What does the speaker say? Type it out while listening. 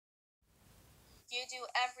You do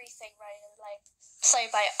everything right in life,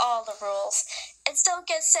 play by all the rules, and still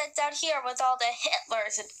get sent down here with all the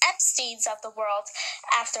Hitlers and Epsteins of the world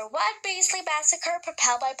after one measly massacre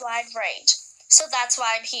propelled by blind rage. So that's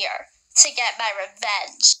why I'm here, to get my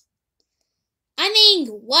revenge. I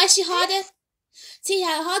mean, was she harder? She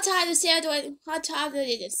had a hard time to say hard time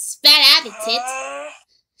to spat out the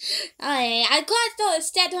tits. I got to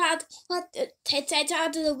step out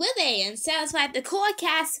to the women and sounds like the core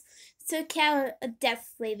cast to carry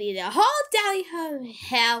definitely the whole down her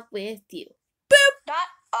hell with you. Boop! Not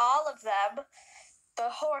all of them. The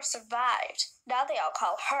whore survived. Now they all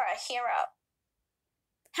call her a hero.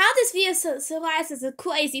 How does Via survive as a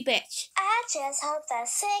crazy bitch? I just hope that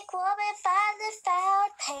sick woman finally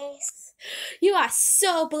found peace. You are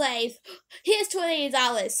so brave. Here's $20.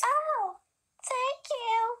 Oh, thank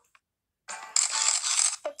you.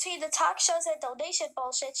 Between the talk shows and donation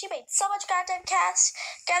bullshit, she made so much goddamn cash.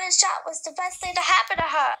 Getting shot was the best thing to happen to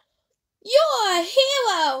her. You're a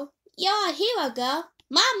hero. You're a hero, girl.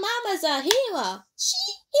 My mama's a hero.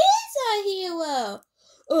 She is a hero.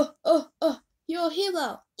 You're a hero. You're a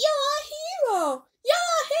hero. You're a hero.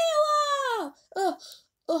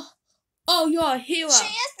 You're a hero. She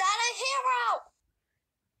is not a hero.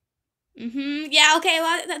 Yeah, okay,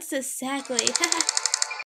 well, that's exactly.